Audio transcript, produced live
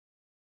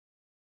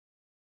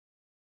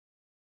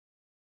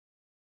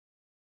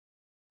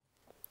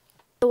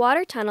The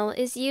water tunnel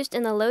is used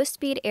in the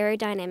low-speed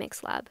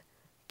aerodynamics lab.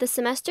 The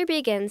semester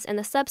begins in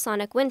the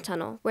subsonic wind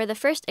tunnel, where the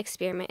first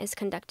experiment is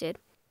conducted.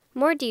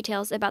 More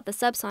details about the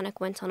subsonic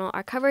wind tunnel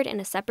are covered in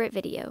a separate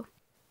video.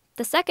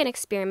 The second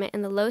experiment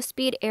in the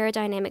low-speed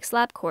aerodynamics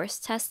lab course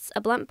tests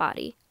a blunt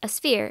body, a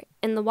sphere,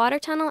 in the water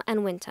tunnel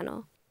and wind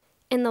tunnel.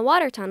 In the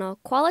water tunnel,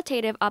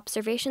 qualitative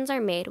observations are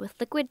made with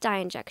liquid dye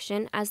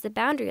injection as the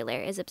boundary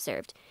layer is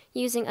observed,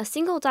 using a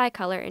single dye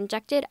color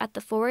injected at the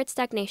forward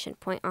stagnation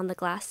point on the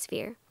glass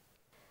sphere.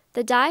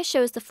 The dye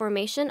shows the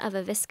formation of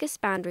a viscous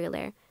boundary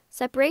layer,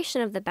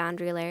 separation of the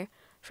boundary layer,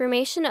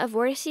 formation of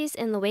vortices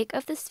in the wake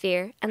of the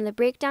sphere, and the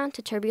breakdown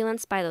to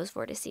turbulence by those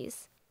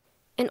vortices.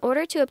 In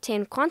order to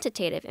obtain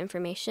quantitative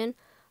information,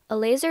 a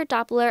laser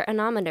Doppler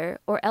anemometer,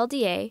 or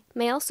LDA,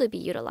 may also be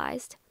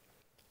utilized.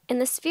 In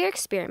the sphere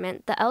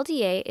experiment, the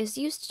LDA is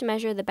used to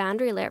measure the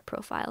boundary layer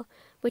profile,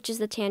 which is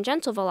the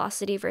tangential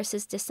velocity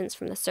versus distance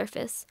from the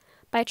surface,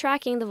 by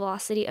tracking the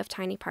velocity of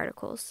tiny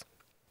particles.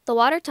 The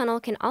water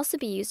tunnel can also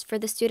be used for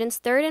the students'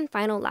 third and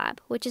final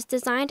lab, which is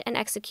designed and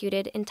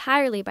executed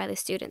entirely by the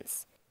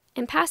students.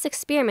 In past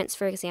experiments,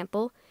 for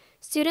example,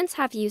 students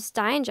have used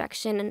dye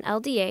injection and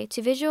LDA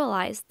to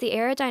visualize the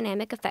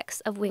aerodynamic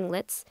effects of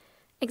winglets,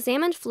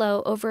 examined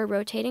flow over a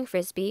rotating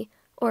frisbee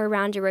or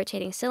around a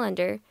rotating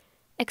cylinder,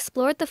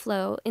 explored the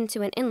flow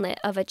into an inlet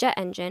of a jet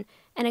engine,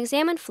 and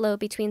examined flow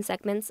between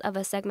segments of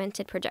a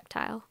segmented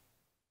projectile.